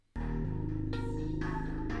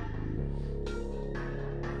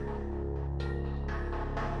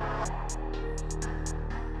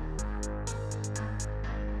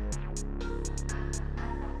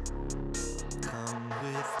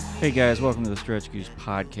Hey guys, welcome to the Stretch Goose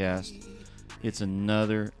Podcast. It's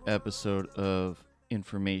another episode of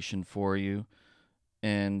information for you.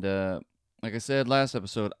 And like I said last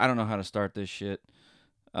episode, I don't know how to start this shit.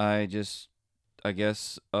 I guess,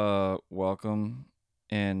 welcome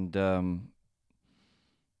and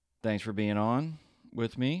thanks for being on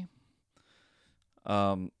with me.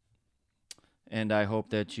 And I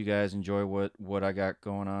hope that you guys enjoy what I got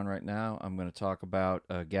going on right now. I'm going to talk about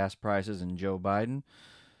gas prices and Joe Biden,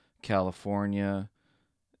 California,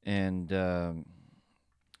 and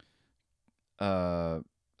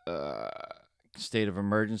state of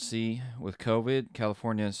emergency with COVID,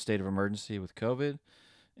 California state of emergency with COVID.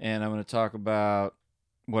 And I'm going to talk about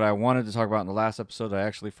what I wanted to talk about in the last episode that I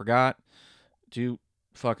actually forgot to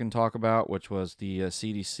fucking talk about, which was the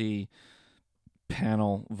CDC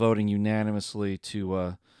panel voting unanimously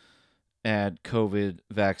to add COVID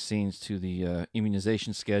vaccines to the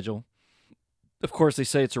immunization schedule. Of course, they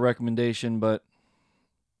say it's a recommendation, but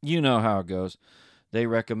you know how it goes. They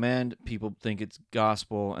recommend, people think it's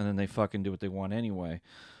gospel, and then they fucking do what they want anyway.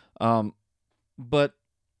 But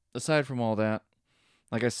aside from all that,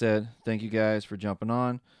 like I said, thank you guys for jumping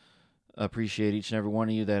on. Appreciate each and every one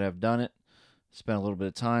of you that have done it. Spent a little bit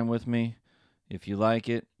of time with me. If you like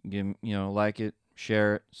it, like it,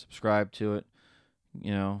 share it, subscribe to it.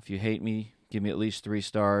 If you hate me, give me at least 3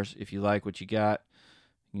 stars. If you like what you got,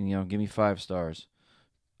 give me 5 stars.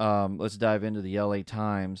 Let's dive into the LA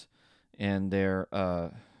Times and their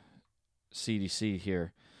CDC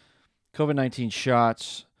here. COVID-19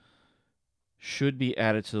 shots should be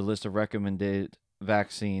added to the list of recommended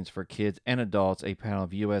vaccines for kids and adults, a panel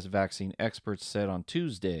of U.S. vaccine experts said on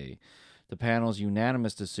Tuesday. The panel's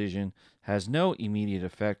unanimous decision has no immediate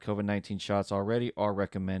effect. COVID-19 shots already are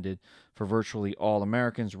recommended for virtually all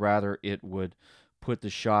Americans. Rather, it would put the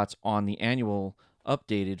shots on the annual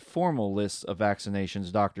updated formal lists of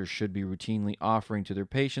vaccinations doctors should be routinely offering to their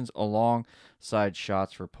patients alongside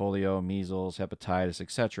shots for polio, measles, hepatitis,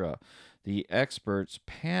 etc. The experts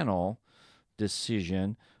panel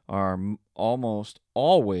decision are almost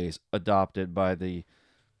always adopted by the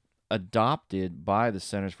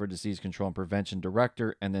Centers for Disease Control and Prevention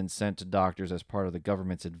director and then sent to doctors as part of the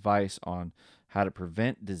government's advice on how to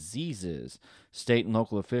prevent diseases. State and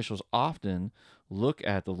local officials often look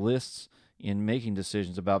at the lists in making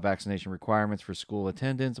decisions about vaccination requirements for school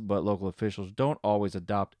attendance, but local officials don't always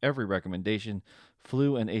adopt every recommendation.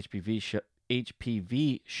 Flu and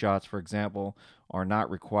HPV shots, for example, are not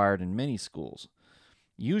required in many schools.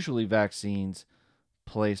 Usually vaccines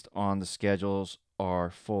placed on the schedules are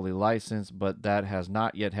fully licensed, but that has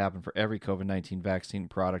not yet happened for every COVID-19 vaccine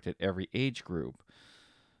product at every age group.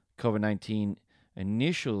 COVID-19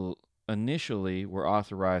 initially were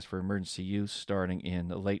authorized for emergency use starting in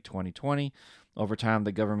late 2020. Over time,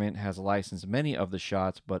 the government has licensed many of the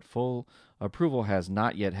shots, but full approval has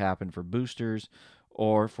not yet happened for boosters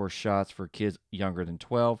or for shots for kids younger than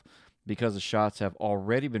 12. Because the shots have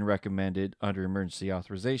already been recommended under emergency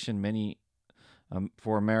authorization, many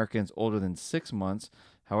for Americans older than 6 months.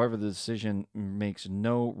 However, the decision makes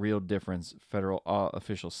no real difference, federal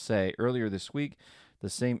officials say. Earlier this week, the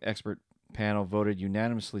same expert panel voted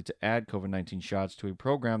unanimously to add COVID-19 shots to a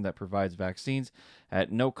program that provides vaccines at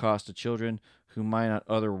no cost to children who might not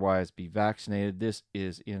otherwise be vaccinated. This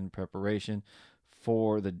is in preparation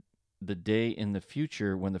for the day in the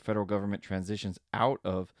future when the federal government transitions out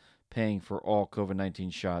of paying for all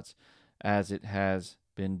COVID-19 shots, as it has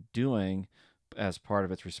been doing as part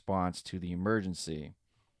of its response to the emergency.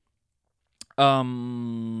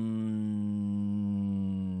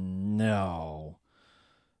 No.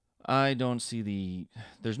 I don't see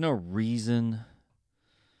there's no real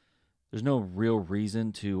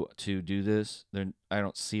reason to do this. I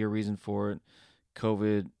don't see a reason for it.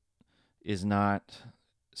 COVID is not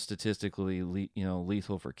statistically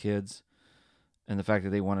lethal for kids. And the fact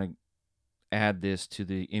that they want to add this to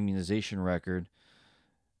the immunization record,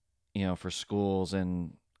 for schools,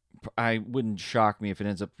 and I wouldn't shock me if it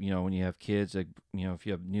ends up, when you have kids, like, if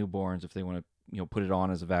you have newborns, if they want to, put it on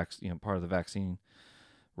as a part of the vaccine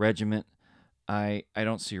regimen. I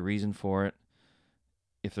don't see a reason for it.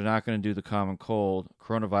 If they're not going to do the common cold,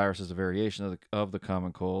 coronavirus is a variation of the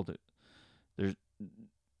common cold.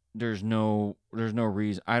 There's no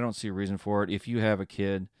reason. I don't see a reason for it. If you have a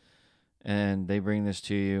kid and they bring this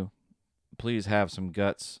to you, please have some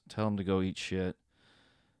guts. Tell them to go eat shit.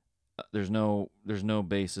 There's no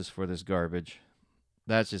basis for this garbage.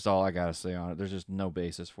 That's just all I gotta say on it. There's just no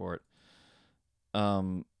basis for it.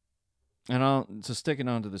 So sticking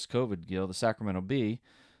on to this COVID deal, the Sacramento Bee,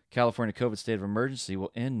 California COVID state of emergency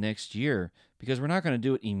will end next year because we're not going to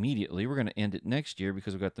do it immediately. We're going to end it next year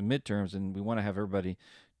because we've got the midterms and we want to have everybody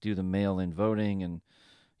do the mail-in voting and,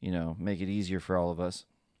 make it easier for all of us.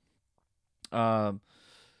 The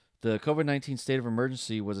COVID-19 state of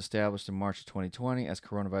emergency was established in March of 2020 as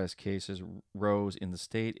coronavirus cases rose in the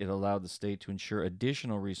state. It allowed the state to ensure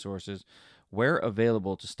additional resources where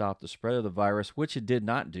available to stop the spread of the virus, which it did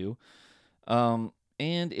not do, and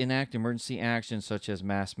enact emergency actions such as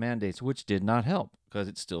mask mandates, which did not help because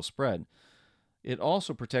it still spread. It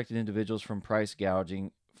also protected individuals from price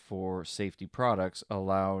gouging for safety products,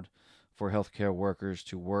 allowed for healthcare workers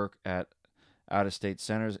to work at out-of-state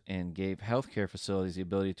centers, and gave healthcare facilities the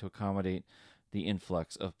ability to accommodate the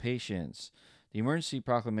influx of patients. The emergency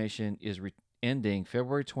proclamation is ending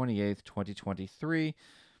February 28th, 2023.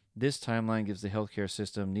 This timeline gives the healthcare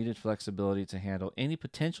system needed flexibility to handle any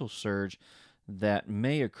potential surge that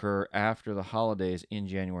may occur after the holidays in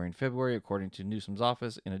January and February, according to Newsom's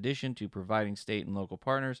office, in addition to providing state and local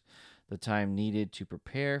partners the time needed to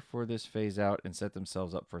prepare for this phase out and set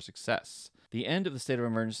themselves up for success. The end of the state of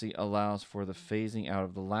emergency allows for the phasing out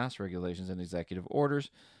of the last regulations and executive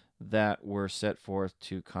orders that were set forth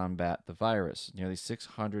to combat the virus. Nearly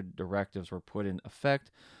 600 directives were put in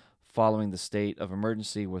effect following the state of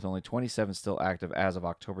emergency, with only 27 still active as of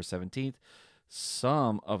October 17th.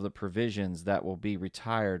 Some of the provisions that will be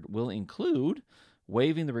retired will include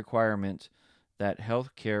waiving the requirement that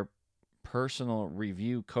healthcare personnel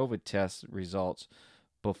review COVID test results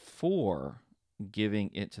before giving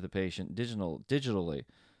it to the patient digitally.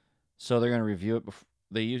 So they're going to review it before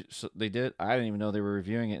they did. I didn't even know they were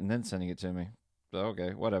reviewing it and then sending it to me. So,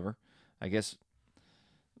 okay, whatever. I guess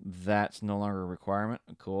that's no longer a requirement.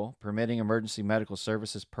 Cool. Permitting emergency medical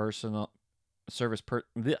services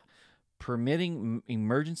permitting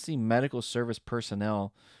emergency medical service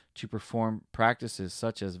personnel to perform practices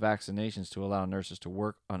such as vaccinations to allow nurses to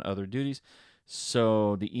work on other duties.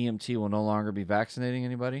 So the EMT will no longer be vaccinating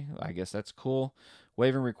anybody. I guess that's cool.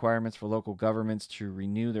 Waiving requirements for local governments to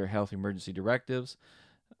renew their health emergency directives.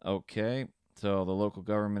 Okay, so the local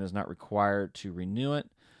government is not required to renew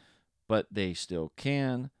it, but they still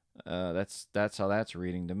can. That's how that's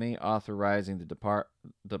reading to me. Authorizing the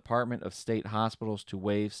Department of State hospitals to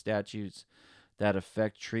waive statutes that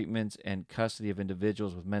affect treatments and custody of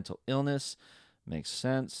individuals with mental illness. Makes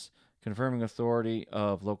sense. Confirming authority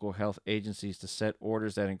of local health agencies to set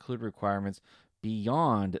orders that include requirements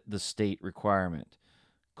beyond the state requirement.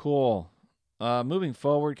 Cool. Moving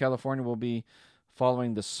forward, California will be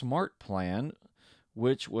following the SMART plan,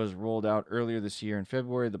 which was rolled out earlier this year in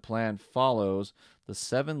February. The plan follows the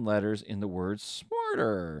 7 letters in the word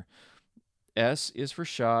smarter. S is for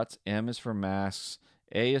shots, M is for masks,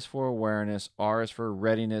 A is for awareness, R is for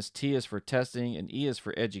readiness, T is for testing, and E is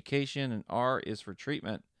for education, and R is for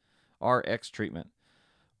treatment. RX treatment.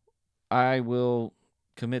 I will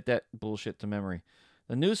commit that bullshit to memory.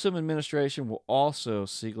 The Newsom administration will also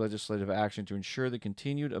seek legislative action to ensure the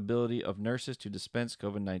continued ability of nurses to dispense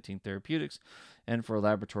COVID-19 therapeutics and for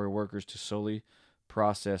laboratory workers to solely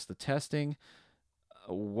process the testing.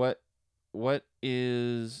 What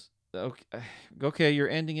is okay? You're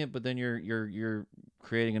ending it, but then you're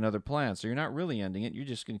creating another plan. So you're not really ending it. You're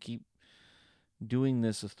just going to keep doing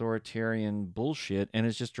this authoritarian bullshit, and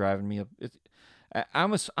it's just driving me up.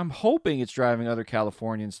 I'm hoping it's driving other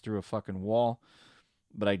Californians through a fucking wall,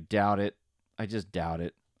 but I doubt it. I just doubt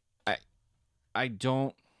it. I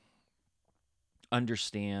don't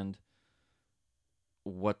understand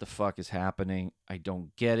what the fuck is happening. I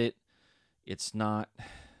don't get it. It's not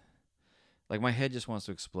like my head just wants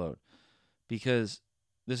to explode because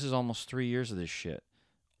this is almost 3 years of this shit.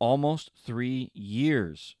 Almost 3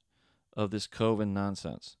 years of this COVID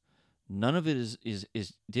nonsense. None of it is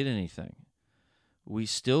did anything. We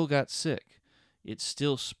still got sick. It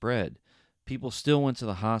still spread. People still went to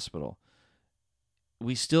the hospital.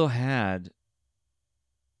 We still had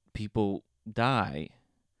people die.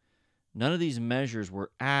 None of these measures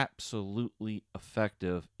were absolutely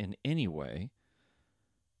effective in any way.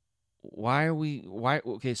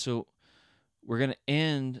 Okay, so we're going to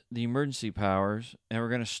end the emergency powers and we're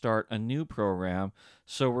going to start a new program.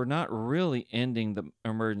 So we're not really ending the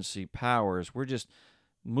emergency powers. We're just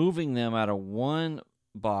moving them out of one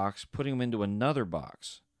box, putting them into another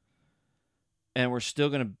box. And we're still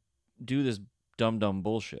going to do this dumb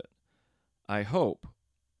bullshit. I hope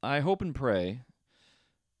and pray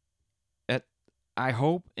I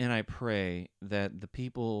hope and I pray that the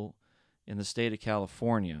people in the state of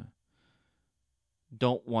California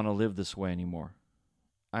don't want to live this way anymore.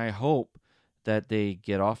 I hope that they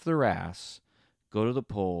get off their ass, go to the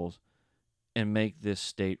polls, and make this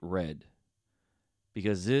state red.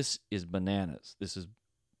 Because this is bananas. This is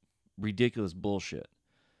ridiculous bullshit.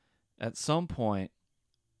 At some point,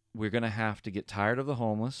 we're going to have to get tired of the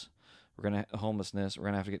homelessness. We're going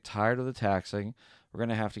to have to get tired of the taxing. We're going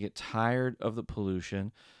to have to get tired of the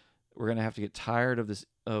pollution. We're going to have to get tired of this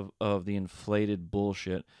of the inflated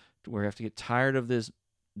bullshit. We're going to have to get tired of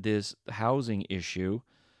this housing issue.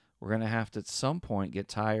 We're going to have to at some point get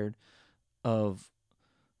tired of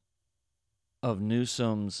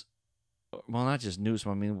Newsom's, well, not just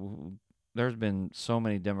Newsom. I mean, there's been so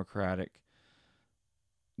many Democratic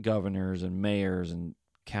governors and mayors and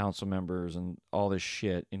council members and all this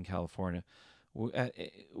shit in California. We're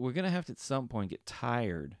going to have to at some point get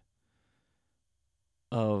tired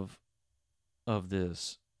of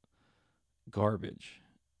this garbage.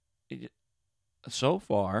 So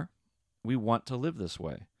far, we want to live this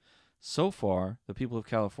way. So far, the people of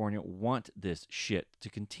California want this shit to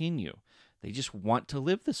continue. They just want to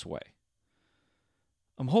live this way.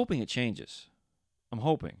 I'm hoping it changes. I'm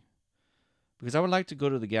hoping. Because I would like to go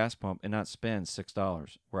to the gas pump and not spend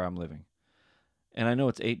 $6 where I'm living. And I know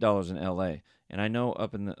it's $8 in LA. And I know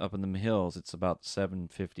up in the hills it's about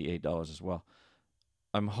 $7.50, $8 as well.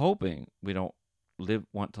 I'm hoping we don't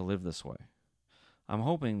want to live this way. I'm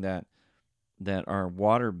hoping that our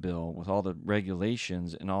water bill, with all the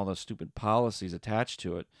regulations and all the stupid policies attached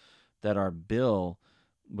to it, that our bill,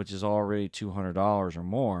 which is already $200 or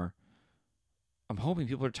more, I'm hoping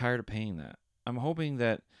people are tired of paying that. I'm hoping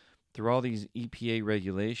that through all these EPA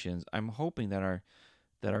regulations, I'm hoping that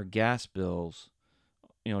our gas bills,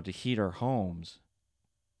 to heat our homes,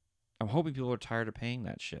 I'm hoping people are tired of paying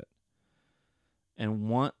that shit and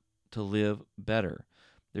want to live better.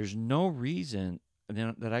 There's no reason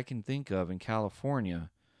that I can think of in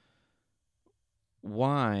California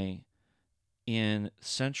why in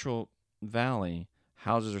Central Valley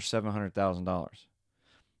houses are $700,000.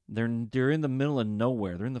 They're in the middle of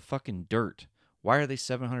nowhere. They're in the fucking dirt. Why are they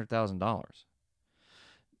 $700,000?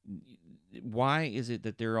 Why is it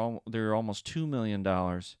that they're almost $2 million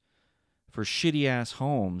for shitty ass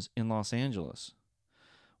homes in Los Angeles?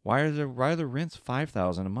 Why are the rents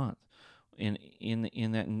 $5,000 a month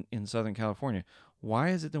in Southern California? Why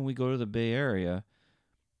is it that we go to the Bay Area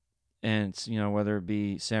and whether it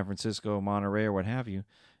be San Francisco, Monterey, or what have you,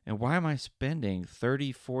 and why am I spending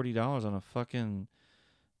 $30, $40 on a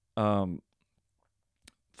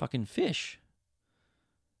fucking fish?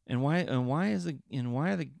 And why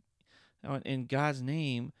in God's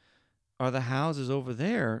name are the houses over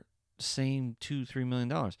there saying $2-3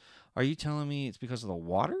 million? Are you telling me it's because of the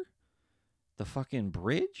water? The fucking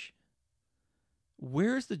bridge?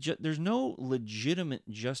 Where's there's no legitimate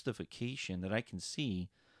justification that I can see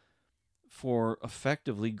for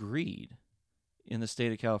effectively greed in the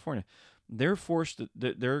state of California. They're forced to,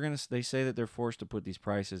 they say that they're forced to put these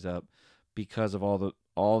prices up because of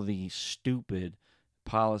all the stupid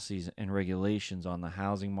policies and regulations on the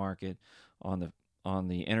housing market, on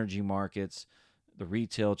the energy markets, the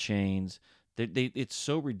retail chains. It's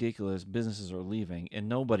so ridiculous. Businesses are leaving, and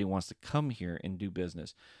nobody wants to come here and do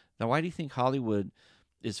business. Now, why do you think Hollywood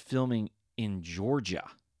is filming in Georgia?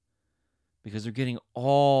 Because they're getting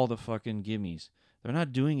all the fucking gimmies. They're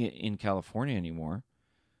not doing it in California anymore.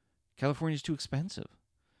 California's too expensive.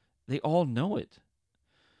 They all know it.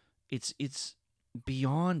 It's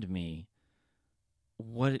beyond me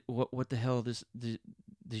what the hell this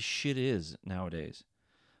shit is nowadays.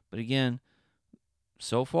 But again,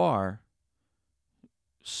 so far,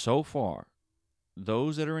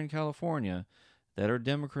 those that are in California that are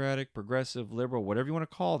Democratic, progressive, liberal, whatever you want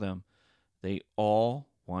to call them, they all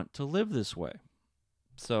want to live this way.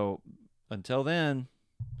 So until then,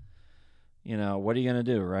 what are you going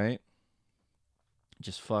to do, right?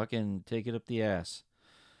 Just fucking take it up the ass.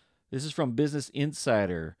 This is from Business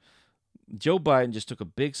Insider. Joe Biden just took a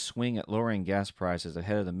big swing at lowering gas prices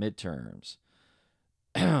ahead of the midterms.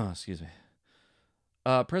 Excuse me.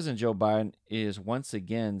 President Joe Biden is once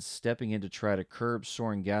again stepping in to try to curb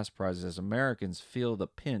soaring gas prices as Americans feel the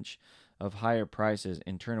pinch of higher prices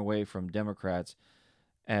and turn away from Democrats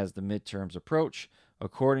as the midterms approach.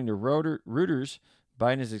 According to Reuters,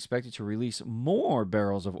 Biden is expected to release more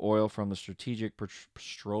barrels of oil from the Strategic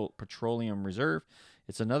Petroleum Reserve.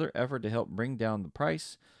 It's another effort to help bring down the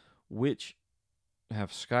price, which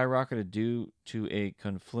have skyrocketed due to a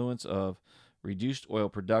confluence of reduced oil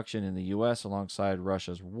production in the U.S. alongside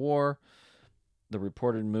Russia's war. The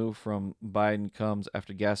reported move from Biden comes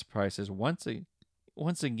after gas prices once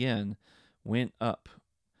again went up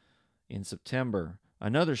in September.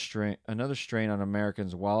 Another strain on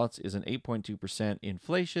Americans' wallets is an 8.2%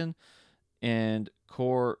 inflation, and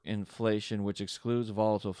core inflation, which excludes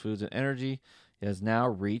volatile foods and energy, has now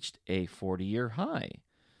reached a 40-year high.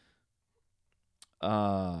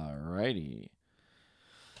 Alrighty.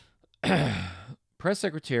 Press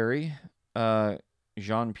Secretary uh,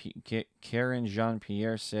 Karen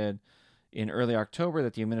Jean-Pierre said in early October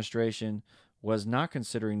that the administration was not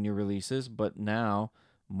considering new releases, but now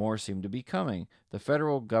more seem to be coming. The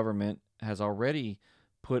federal government has already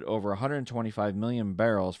put over 125 million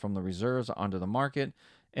barrels from the reserves onto the market,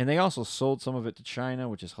 and they also sold some of it to China,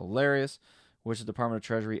 which is hilarious, which the Department of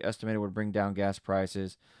Treasury estimated would bring down gas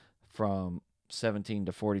prices from 17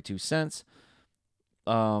 to 42 cents.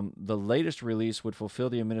 The latest release would fulfill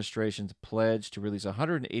the administration's pledge to release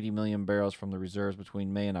 180 million barrels from the reserves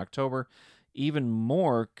between May and October. Even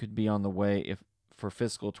more could be on the way if for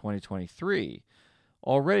fiscal 2023.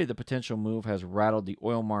 Already, the potential move has rattled the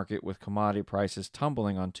oil market with commodity prices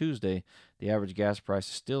tumbling on Tuesday. The average gas price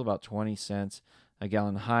is still about 20 cents a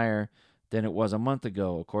gallon higher than it was a month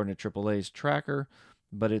ago, according to AAA's tracker,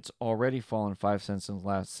 but it's already fallen 5 cents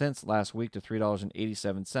since last week to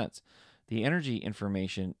 $3.87. The Energy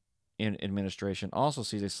Information Administration also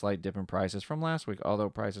sees a slight dip in prices from last week, although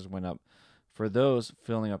prices went up for those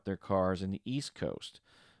filling up their cars in the East Coast.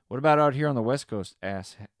 What about out here on the West Coast,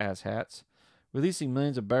 ass hats? Releasing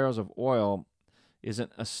millions of barrels of oil is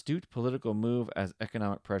an astute political move as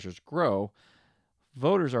economic pressures grow.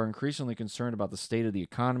 Voters are increasingly concerned about the state of the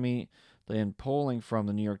economy. Then polling from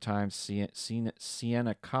the New York Times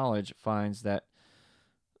Siena College finds that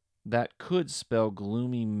could spell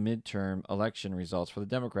gloomy midterm election results for the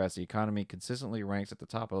Democrats. The economy consistently ranks at the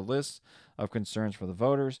top of the list of concerns for the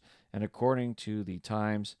voters, and according to the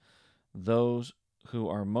Times, those who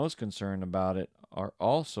are most concerned about it are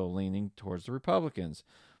also leaning towards the Republicans.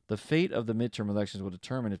 The fate of the midterm elections will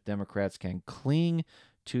determine if Democrats can cling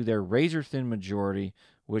to their razor-thin majority,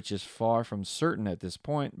 which is far from certain at this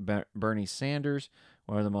point. Bernie Sanders,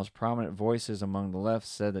 one of the most prominent voices among the left,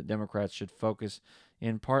 said that Democrats should focus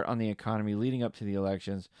in part on the economy leading up to the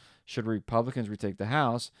elections. Should Republicans retake the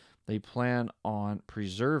House, they plan on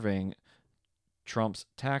preserving Trump's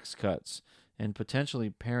tax cuts and potentially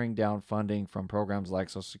paring down funding from programs like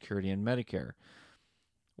Social Security and Medicare.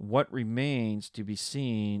 What remains to be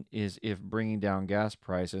seen is if bringing down gas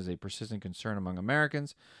prices, a persistent concern among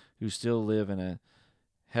Americans who still live in a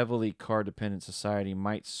heavily car-dependent society,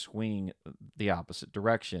 might swing the opposite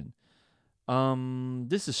direction.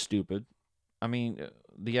 This is stupid. I mean,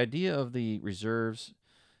 the idea of the reserves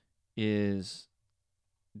is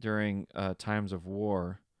during times of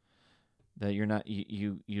war that you're not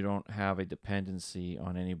you don't have a dependency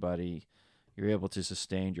on anybody. You're able to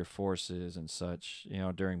sustain your forces and such,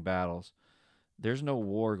 during battles. There's no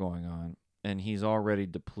war going on, and he's already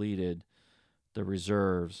depleted the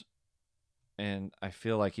reserves, and I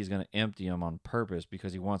feel like he's going to empty them on purpose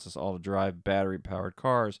because he wants us all to drive battery-powered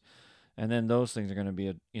cars, and then those things are going to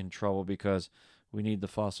be in trouble because we need the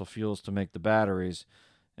fossil fuels to make the batteries,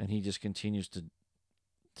 and he just continues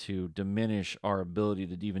to diminish our ability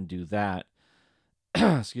to even do that.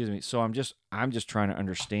 Excuse me. So I'm just trying to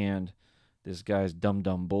understand this guy's dumb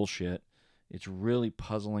bullshit. It's really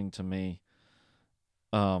puzzling to me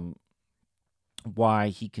why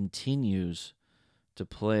he continues to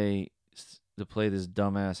play this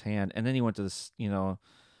dumbass hand. And then he went to this,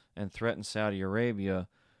 and threatened Saudi Arabia,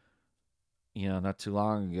 not too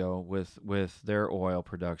long ago with their oil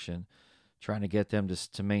production, trying to get them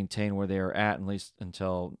to maintain where they are at least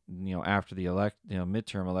until after the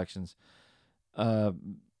midterm elections.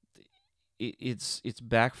 It's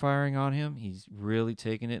backfiring on him. He's really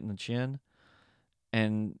taking it in the chin,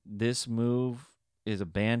 and this move is a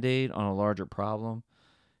band-aid on a larger problem.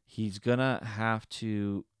 He's gonna have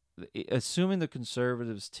to, assuming the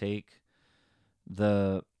conservatives take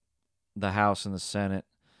the House and the Senate,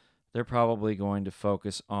 they're probably going to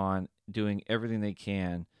focus on doing everything they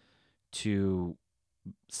can to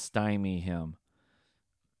stymie him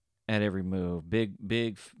at every move. Big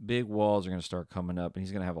walls are going to start coming up, and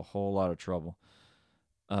he's going to have a whole lot of trouble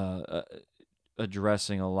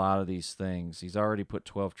addressing a lot of these things. He's already put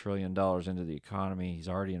 $12 trillion into the economy. He's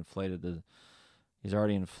already inflated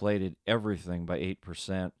everything by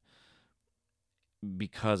 8%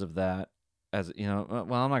 because of that. Well, I'm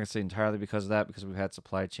not going to say entirely because of that, because we've had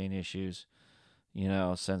supply chain issues,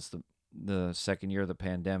 since the second year of the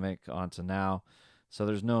pandemic on to now. So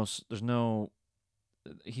there's no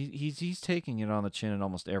he's taking it on the chin at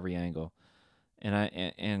almost every angle,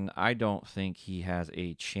 and I don't think he has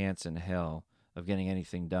a chance in hell of getting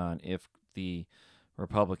anything done if the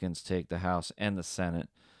Republicans take the House and the Senate,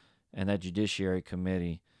 and that Judiciary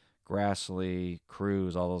Committee, Grassley,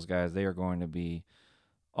 Cruz, all those guys, they are going to be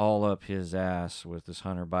all up his ass with this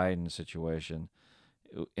Hunter Biden situation,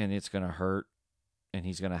 and it's going to hurt, and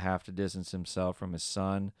he's going to have to distance himself from his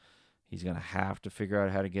son. He's going to have to figure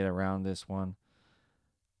out how to get around this one.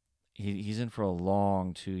 he's in for a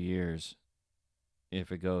long 2 years if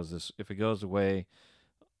it goes the way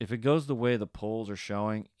the polls are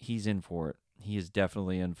showing. He's in for it. He is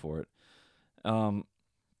definitely in for it. Um,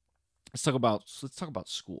 let's talk about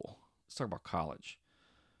school. Let's talk about college.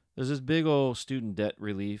 There's this big old student debt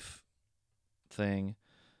relief thing,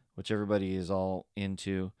 which everybody is all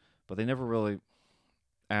into, but they never really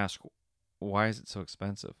ask why is it so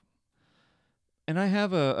expensive. And I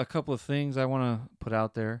have a couple of things I want to put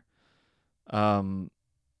out there. Um,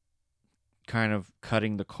 Kind of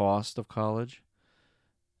cutting the cost of college.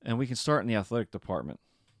 And we can start in the athletic department.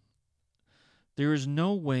 There is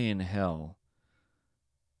no way in hell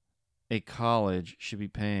a college should be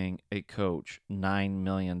paying a coach $9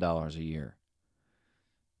 million a year.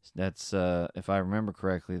 That's, if I remember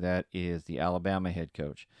correctly, that is the Alabama head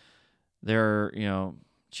coach. There,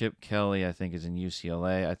 Chip Kelly, I think, is in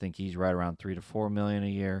UCLA. I think he's right around $3 to $4 million a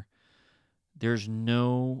year. There's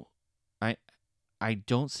no, I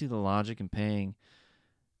don't see the logic in paying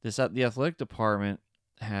this. The athletic department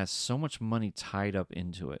has so much money tied up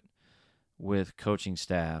into it with coaching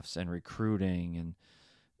staffs and recruiting, and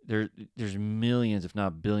there's millions, if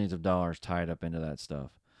not billions, of dollars tied up into that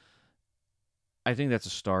stuff. I think that's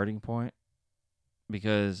a starting point,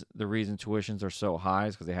 because the reason tuitions are so high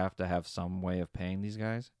is because they have to have some way of paying these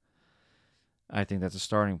guys. I think that's a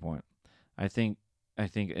starting point. I think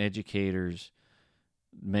educators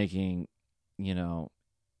making,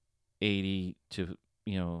 80 to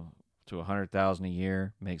to 100,000 a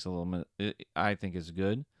year makes a little bit. I think is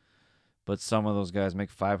good, but some of those guys make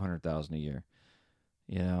 500,000 a year.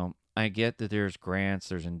 I get that there's grants,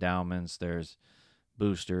 there's endowments, there's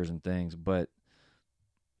boosters and things, but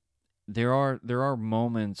there are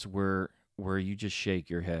moments where you just shake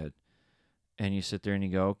your head and you sit there and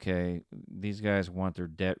you go, okay, these guys want their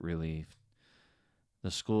debt relief.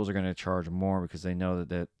 The schools are going to charge more because they know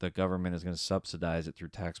that the government is going to subsidize it through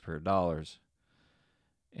taxpayer dollars.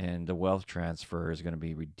 And the wealth transfer is going to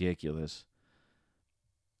be ridiculous.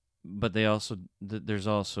 But there's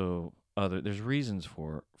also there's reasons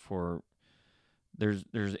for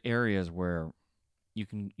there's areas where you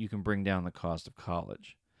can bring down the cost of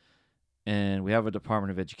college. And we have a Department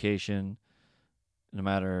of Education. No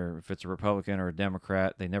matter if it's a Republican or a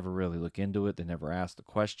Democrat, they never really look into it. They never ask the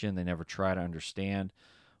question. They never try to understand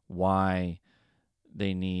why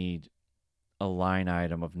they need a line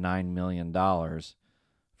item of $9 million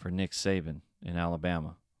for Nick Saban in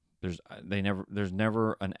Alabama. There's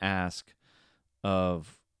never an ask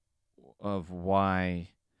of why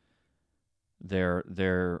they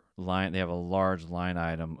have a large line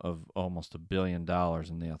item of almost $1 billion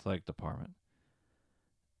in the athletic department.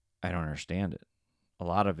 I don't understand it. A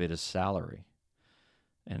lot of it is salary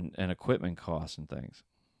and equipment costs and things.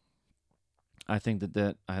 I think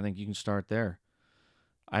I think you can start there.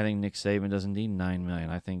 I think Nick Saban doesn't need $9 million.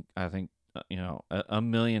 I think $1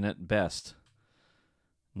 million at best.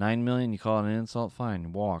 $9 million, you call it an insult?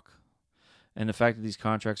 Fine, walk. And the fact that these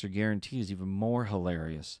contracts are guaranteed is even more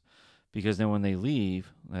hilarious, because then when they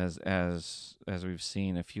leave, as we've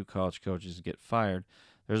seen a few college coaches get fired,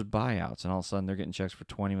 there's buyouts, and all of a sudden they're getting checks for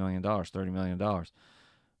 $20 million, $30 million.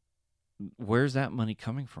 Where's that money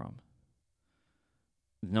coming from?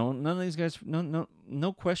 None of these guys,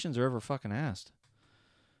 no questions are ever fucking asked.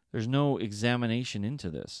 There's no examination into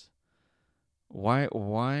this. Why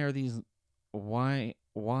are these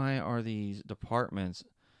departments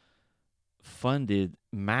funded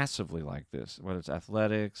massively like this? Whether it's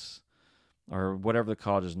athletics or whatever the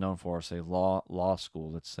college is known for, say law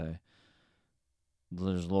school, let's say.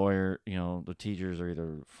 There's the teachers are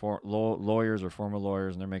either lawyers or former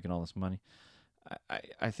lawyers, and they're making all this money.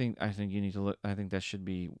 I think you need to look. I think that should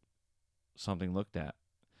be something looked at.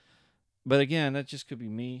 But again, that just could be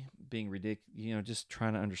me being ridiculous. Just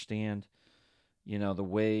trying to understand, the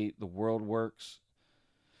way the world works.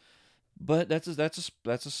 But that's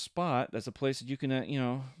a spot. That's a place that you can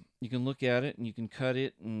you can look at it and you can cut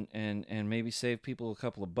it and maybe save people a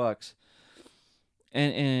couple of bucks.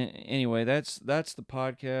 And anyway, that's the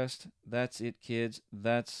podcast. That's it, kids.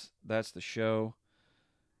 That's the show.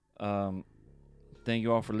 Thank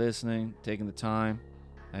you all for listening, taking the time.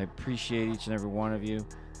 I appreciate each and every one of you.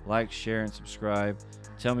 Like, share, and subscribe.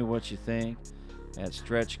 Tell me what you think at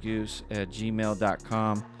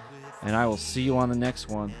stretchgoose@gmail.com. And I will see you on the next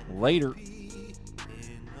one. Later.